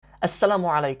Assalamu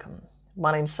alaikum.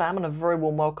 My name's Sam and a very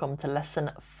warm welcome to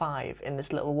lesson 5 in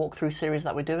this little walkthrough series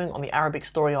that we're doing on the Arabic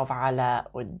story of Ala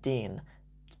ud-Din.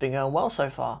 It's been going well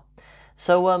so far.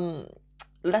 So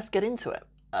let's get into it.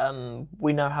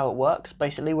 We know how it works.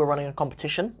 Basically, we're running a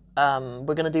competition.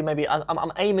 We're going to do maybe,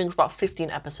 I'm aiming for about 15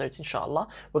 episodes, inshallah.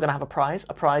 We're going to have a prize.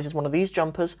 A prize is one of these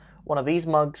jumpers, one of these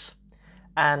mugs,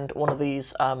 and one of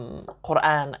these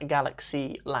Quran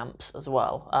Galaxy lamps as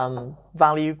well.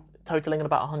 Value totaling at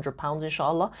about £100,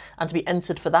 inshallah. And to be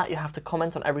entered for that, you have to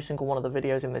comment on every single one of the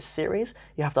videos in this series.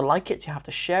 You have to like it, you have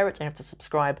to share it, and you have to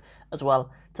subscribe as well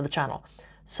to the channel.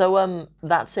 So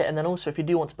that's it. And then also, if you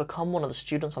do want to become one of the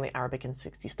students on the Arabic in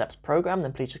 60 Steps program,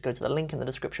 then please just go to the link in the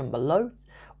description below,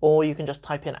 or you can just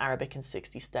type in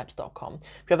arabic-in-60steps.com.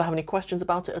 If you ever have any questions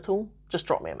about it at all, just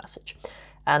drop me a message.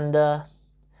 And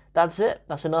that's it.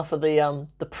 That's enough of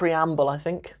the preamble, I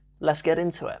think. Let's get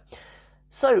into it.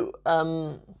 So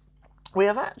we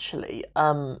have actually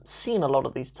seen a lot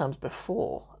of these terms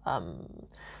before.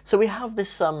 So we have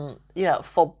this,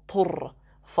 فَضْطُرْ,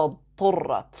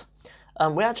 فَضْطُرَّت.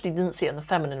 We actually didn't see it in the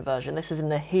feminine version. This is in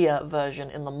the here version,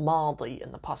 in the madi,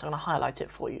 in the past. I'm going to highlight it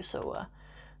for you so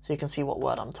you can see what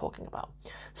word I'm talking about.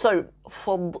 So,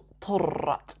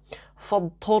 فَضْطُرَّت.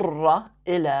 فَضْطُرَّ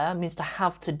إِلَى means to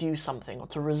have to do something, or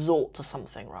to resort to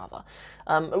something, rather.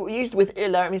 Used with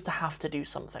إِلَى, it means to have to do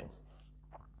something.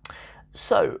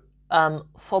 So,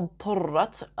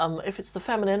 فَضْطُرَّت, if it's the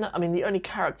feminine, I mean, the only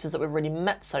characters that we've really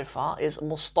met so far is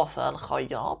Mustafa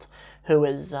al-Khayyat, who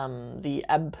is the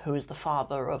Ab, who is the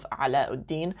father of Ala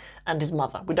ud-Din, and his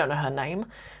mother. We don't know her name,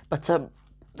 but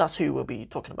that's who we'll be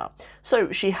talking about. So,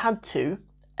 she had to,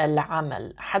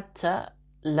 العمل حتى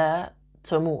لا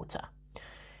تموت.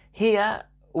 هي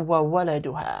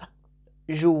وولدها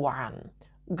جوعا.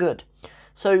 Good.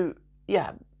 So,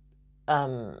 yeah,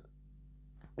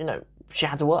 she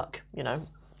had to work,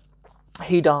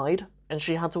 He died and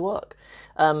she had to work.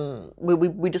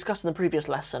 We discussed in the previous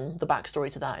lesson, the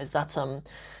backstory to that is that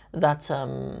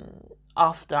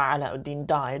after Ala ud-Din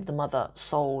died, the mother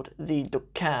sold the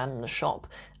dukkan, the shop,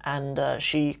 and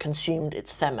she consumed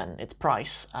its theman, its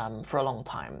price, for a long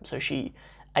time. So she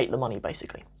ate the money,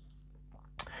 basically.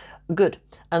 Good.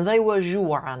 And they were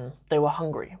ju'an, they were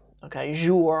hungry. Okay,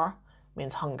 ju'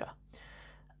 means hunger.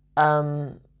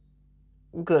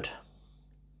 Good.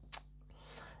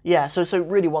 Yeah, so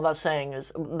really what that's saying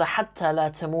is the hatta la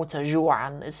tamuta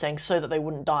ju'an is saying so that they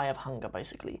wouldn't die of hunger,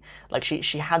 basically. Like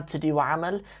she had to do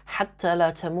amal hatta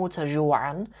la tamuta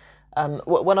ju'an.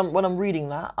 When I'm reading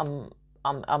that, I'm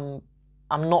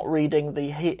not reading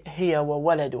the hiya wa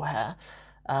waladuha.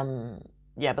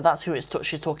 Yeah, but that's who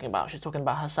she's talking about. She's talking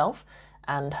about herself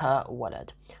and her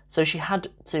walad. So she had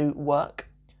to work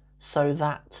so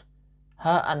that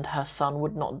her and her son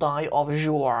would not die of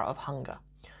ju', of hunger.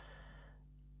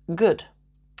 Good.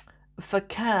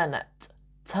 فكانت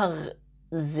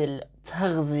تغزل.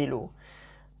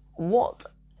 What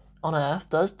on earth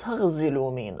does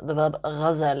تغزل mean? The verb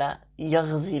غزل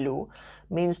يغزل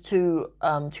means to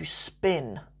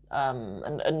spin.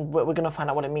 And we're going to find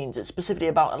out what it means. It's specifically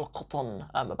about al-qatan,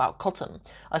 about cotton.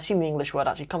 I assume the English word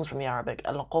actually comes from the Arabic,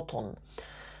 al-qatan.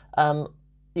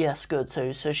 Yes, good.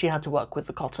 So she had to work with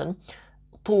the cotton.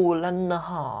 طول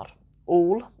النهار,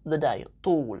 all the day.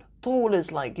 طول. طول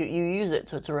is like, you use it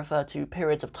to refer to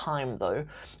periods of time, though.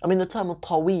 I mean, the term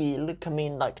طويل can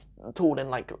mean like tall in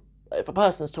like, if a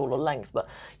person's tall or length, but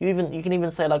you can even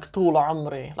say like طول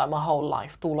عمري, like my whole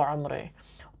life. طول عمري.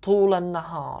 طول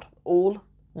النهار, all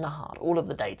nahar, all of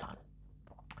the daytime.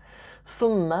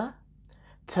 ثم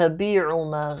تبيع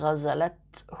ما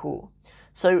غزلته.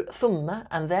 So ثم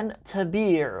and then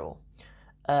تبيع,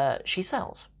 she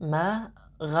sells. ما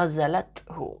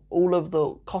غزلته, all of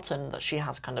the cotton that she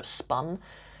has kind of spun.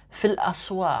 في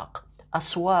الأسواق.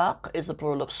 أسواق is the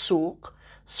plural of سوق.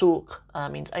 سوق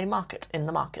means a market, in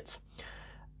the markets.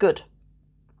 Good.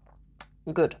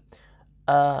 Good.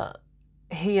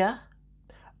 هي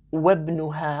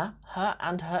وابنها, her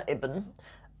and her ibn.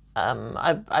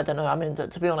 I don't know, I mean,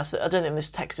 to be honest, I don't think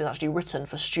this text is actually written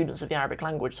for students of the Arabic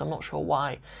language, so I'm not sure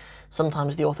why.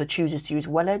 Sometimes the author chooses to use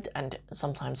walad and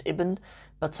sometimes ibn,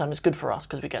 but it's good for us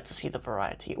because we get to see the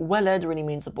variety. Walad really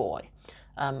means a boy,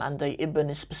 and the ibn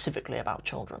is specifically about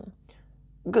children.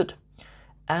 Good.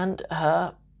 And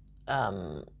her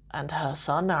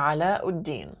son, Ala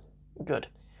ud-Din. Good.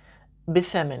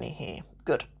 بثمنه.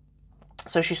 Good.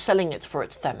 So she's selling it for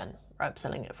its theman, right?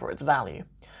 Selling it for its value.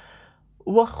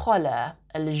 وخلا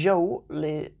الجو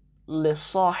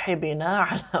لصاحبنا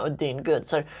علاء الدين. Good.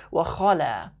 So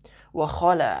وخلا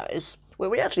is, well,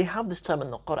 we actually have this term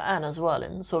in the Quran as well,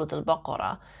 in Surah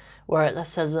Al-Baqarah, where it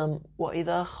says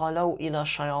وَإِذَا خَلَوْا إِلَى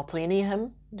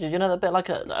شَيَاطِينِهِمْ Did you know that bit? Like,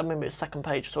 I mean, it's second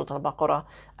page, Surah Al-Baqarah,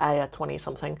 ayah 20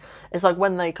 something. It's like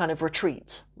when they kind of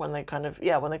retreat, when they kind of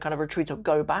retreat or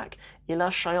go back, ila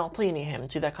shayatinihim,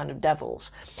 to their kind of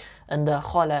devils. And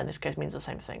khala in this case means the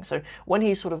same thing. So when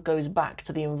he sort of goes back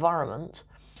to the environment,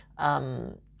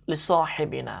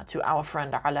 لصاحبنا, to our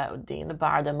friend Alauddin,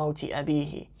 بعد موت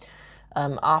أبيه,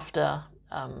 after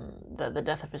the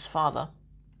death of his father,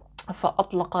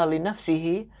 فأطلق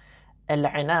لنفسه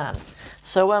العنان.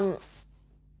 So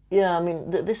yeah, I mean,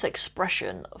 this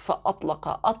expression,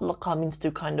 فأطلق means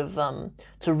to kind of,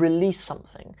 to release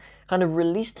something, kind of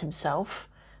released himself.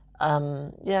 Yeah,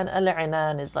 and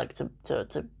al-'inan is like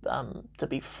to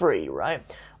be free, right?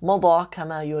 مضى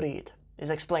كما يريد is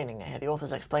explaining it here. The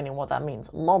author's explaining what that means.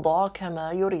 مضى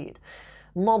كما يريد.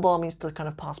 مضى means to kind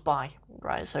of pass by,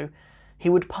 right? So he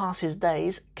would pass his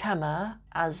days كما,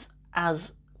 as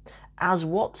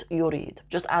what يريد,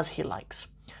 just as he likes.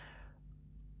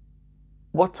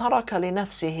 وَتَرَكَ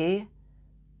لِنَفْسِهِ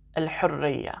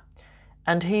الْحُرِّيَّةِ,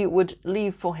 and he would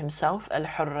leave for himself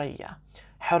الحرية.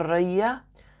 حرية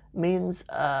means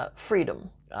freedom.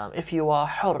 If you are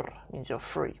hur, means you're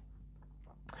free.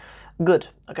 Good.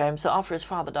 Okay, so after his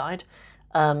father died,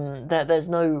 there's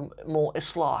no more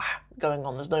islah going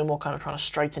on. There's no more kind of trying to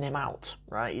straighten him out,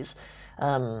 right? He's,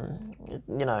 you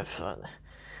know,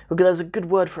 there's a good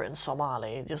word for it in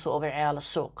Somali. You're sort of عيال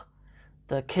السوق.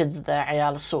 The kids, they're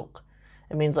عيال السوق.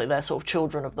 It means like they're sort of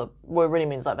children of the, well, it really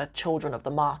means like they're children of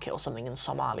the market or something in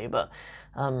Somali, but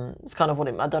it's kind of what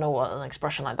it, I don't know what an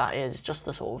expression like that is, just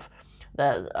the sort of,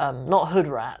 they're not hood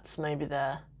rats, maybe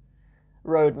they're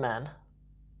roadmen.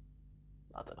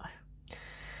 I don't know.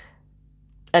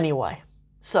 Anyway,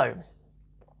 so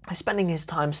he's spending his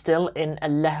time still in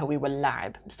al-lahwi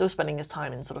wal-la'ib, still spending his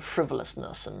time in sort of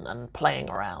frivolousness and playing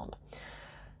around.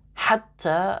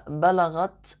 حتى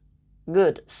بلغت,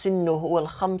 good, سنه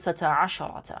الخمسة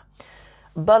عشرة.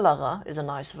 Balagha is a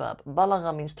nice verb.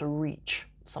 Balagha means to reach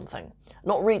something.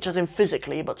 Not reach as in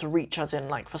physically, but to reach as in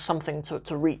like for something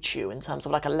to reach you, in terms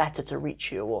of like a letter to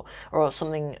reach you, or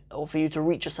something, or for you to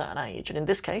reach a certain age. And in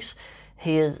this case,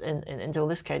 he is until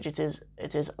this case it is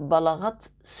بلغت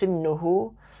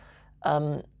سنه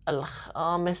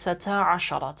الخامسة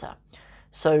عشرة.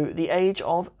 So the age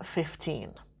of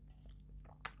 15.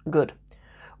 Good.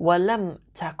 ولم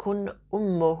تكن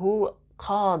أمه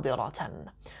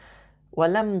قادرة.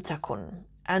 ولم تكن,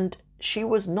 and she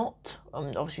was not,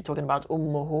 obviously talking about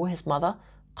أمه, his mother,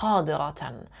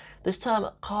 قادرة. This term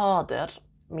قادر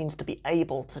means to be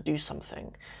able to do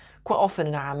something. Quite often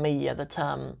in Arabic, the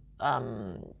term,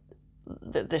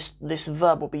 this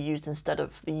verb will be used instead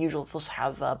of the usual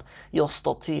فصحى verb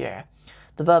يستطيع.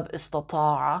 The verb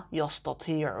استطاع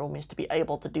يستطيع means to be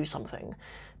able to do something.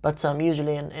 But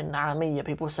usually in Arabic,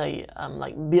 people say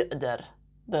like بيقدر.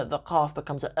 The qaf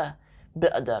becomes a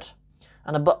بيقدر.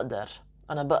 And a بقدر.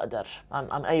 And a بقدر.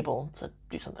 I'm able to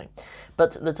do something.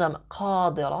 But the term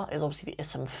قادرة is obviously the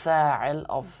ism fa'il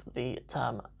of the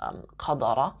term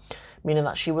قدرة, meaning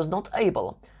that she was not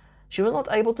able. She was not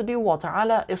able to do what?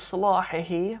 على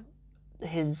إصلاحه,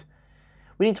 his...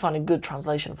 We need to find a good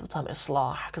translation for the term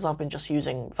islah, because I've been just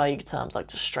using vague terms like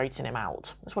to straighten him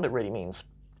out. That's what it really means.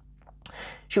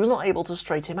 She was not able to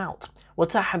straighten him out.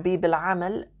 وتحبيب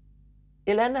العمل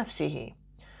إلى نفسه.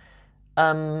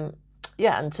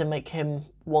 Yeah, and to make him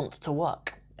want to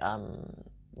work.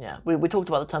 Yeah, we talked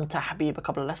about the term tahbib a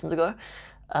couple of lessons ago.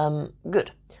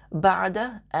 Good.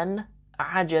 بعد أن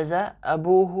عجز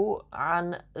أبوه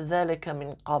عن ذلك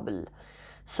من قبل.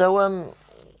 So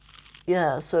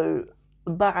yeah, so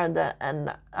بعد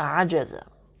أن عجز.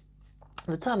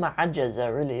 The term عجز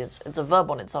really is, it's a verb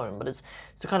on its own, but it's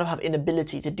to kind of have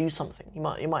inability to do something.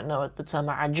 You might know the term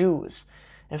عجوز.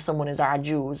 If someone is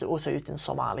عجوز, also used in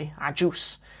Somali,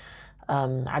 عجوز.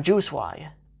 عجوز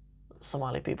why?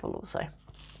 Somali people will say.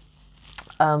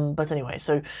 But anyway,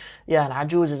 so yeah, an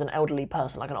ajuz is an elderly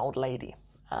person, like an old lady.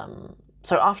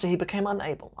 So after he became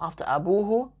unable, after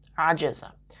أبوه عجز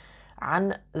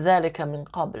عن ذلك من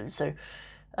قبل. So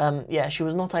yeah, she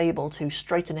was not able to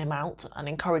straighten him out and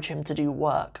encourage him to do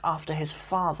work after his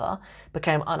father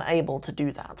became unable to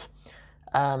do that,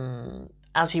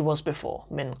 as he was before.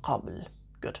 من قبل.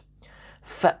 Good.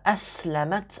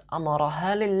 فأسلمت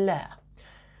أمرها لله.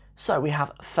 So we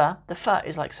have fa. The fa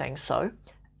is like saying so.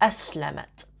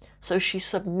 أسلمت. So she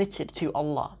submitted to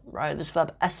Allah, right? This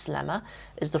verb aslama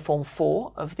is the form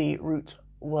 4 of the root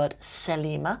word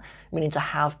salima, meaning to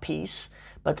have peace.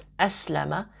 But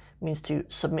aslama means to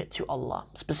submit to Allah.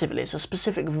 Specifically, it's a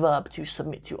specific verb to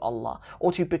submit to Allah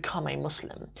or to become a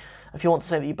Muslim. If you want to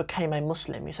say that you became a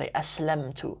Muslim, you say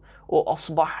aslamtu or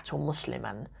asbahtu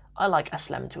musliman. I like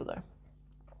aslamtu though.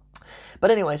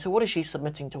 But anyway, so what is she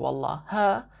submitting to Allah?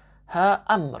 Her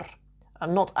amr.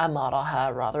 Not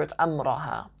amaraha, rather, it's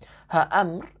amraha. Her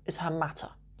amr is her matter.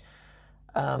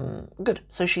 Good.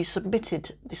 So she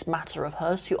submitted this matter of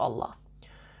hers to Allah.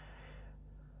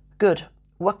 Good.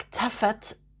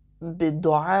 واكتفت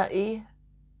بدعاء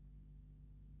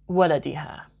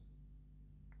ولدها.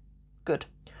 Good.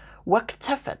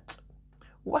 واكتفت.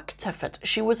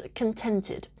 She was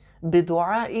contented.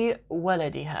 بدعاء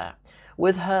ولدها.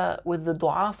 With the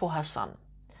dua for her son.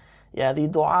 Yeah, the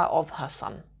dua of her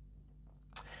son.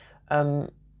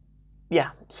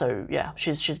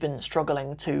 She's been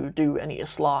struggling to do any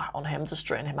islah on him, to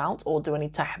straighten him out, or do any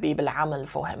tahbib al-amal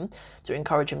for him, to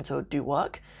encourage him to do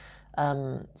work.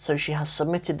 So she has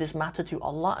submitted this matter to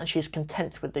Allah, and she's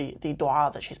content with the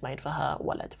dua that she's made for her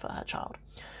walad, for her child.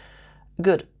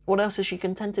 Good. What else is she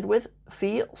contented with?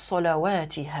 في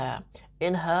صلواتها.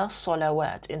 In her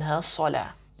salawat, in her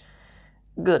salah.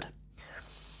 Good.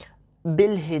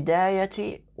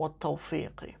 بالهداية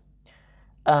والتوفيق.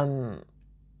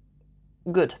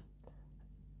 Good.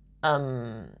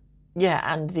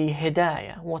 And the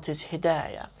hidayah. What is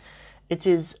hidayah? It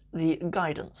is the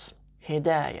guidance.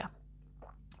 Hidayah.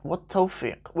 What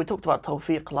tawfiq? We talked about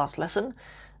tawfiq last lesson.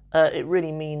 It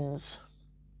really means...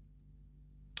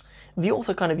 The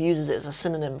author kind of uses it as a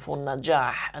synonym for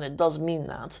najah, and it does mean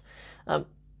that.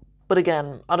 But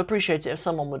again, I'd appreciate it if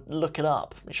someone would look it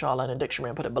up, inshallah, in a dictionary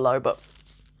and put it below. But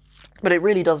it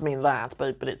really does mean that.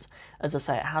 But it's, as I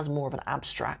say, it has more of an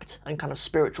abstract and kind of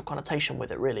spiritual connotation with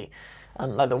it, really.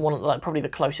 Probably the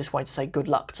closest way to say good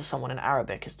luck to someone in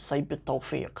Arabic is to say bit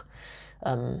tawfiq.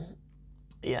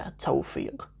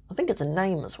 Tawfiq. I think it's a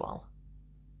name as well.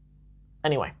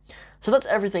 Anyway, so that's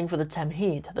everything for the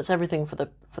temheed. That's everything for the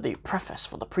preface,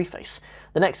 for the preface.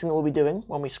 The next thing that we'll be doing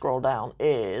when we scroll down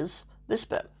is this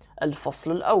bit,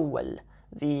 al-fasl al-awwal,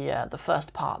 the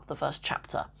first part, the first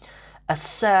chapter.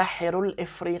 الساحر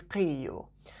الإفريقي.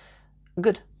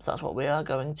 Good. So that's what we are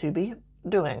going to be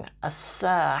doing.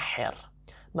 الساحر.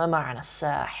 ما معنى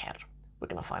الساحر? We're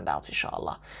going to find out,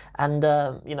 inshallah. And,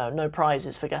 no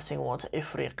prizes for guessing what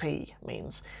Ifriqi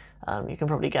means. You can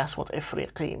probably guess what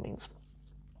Ifriqi means.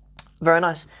 Very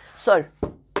nice. So,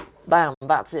 bam,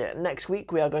 that's it. Next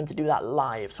week we are going to do that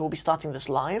live. So we'll be starting this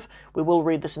live. We will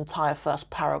read this entire first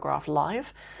paragraph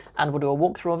live, and we'll do a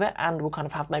walkthrough of it, and we'll kind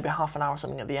of have maybe half an hour or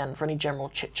something at the end for any general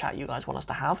chit-chat you guys want us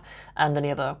to have, and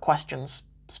any other questions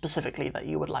specifically that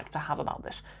you would like to have about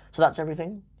this. So that's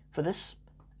everything for this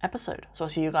episode. So I'll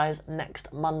see you guys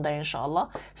next Monday,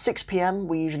 inshallah. 6 p.m.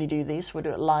 we usually do these. We'll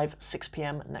do it live 6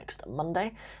 p.m. next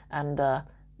Monday, and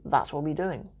that's what we'll be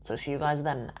doing. So see you guys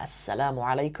then. Assalamu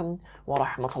alaikum wa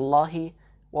rahmatullahi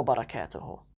wa barakatuhu.